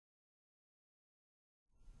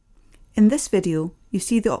In this video, you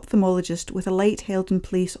see the ophthalmologist with a light held in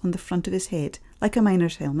place on the front of his head, like a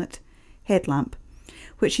miner's helmet, headlamp,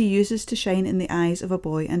 which he uses to shine in the eyes of a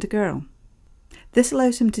boy and a girl. This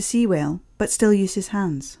allows him to see well, but still use his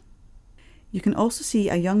hands. You can also see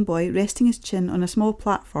a young boy resting his chin on a small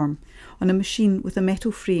platform on a machine with a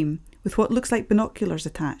metal frame with what looks like binoculars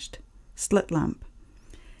attached, slit lamp.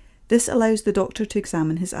 This allows the doctor to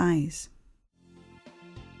examine his eyes.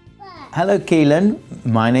 Hello Keelan,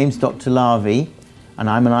 my name's Dr. Larvey and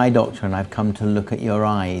I'm an eye doctor and I've come to look at your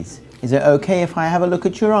eyes. Is it okay if I have a look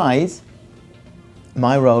at your eyes?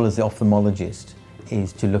 My role as the ophthalmologist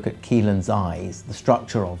is to look at Keelan's eyes, the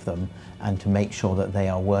structure of them, and to make sure that they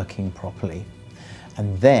are working properly.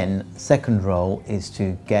 And then, second role is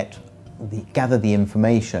to gather the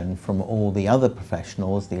information from all the other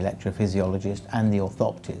professionals, the electrophysiologist and the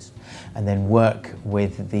orthoptist, and then work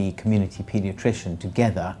with the community paediatrician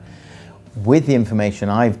together with the information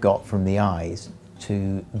I've got from the eyes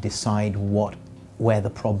to decide where the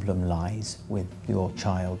problem lies with your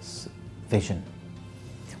child's vision.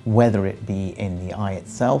 Whether it be in the eye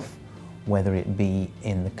itself, whether it be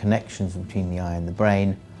in the connections between the eye and the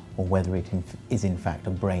brain, or whether it is in fact a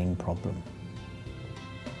brain problem.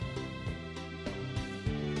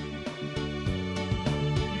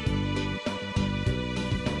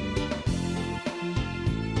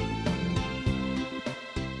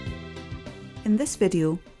 In this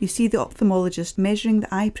video, you see the ophthalmologist measuring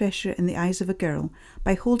the eye pressure in the eyes of a girl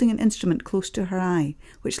by holding an instrument close to her eye,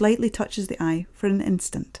 which lightly touches the eye for an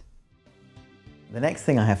instant. The next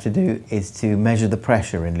thing I have to do is to measure the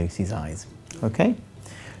pressure in Lucy's eyes. Okay?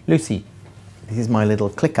 Lucy, this is my little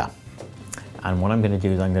clicker. And what I'm going to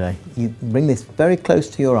do is you bring this very close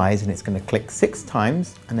to your eyes and it's going to click 6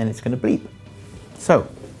 times and then it's going to bleep. So,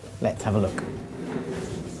 let's have a look.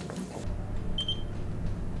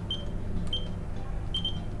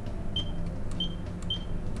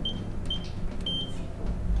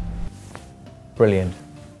 Brilliant.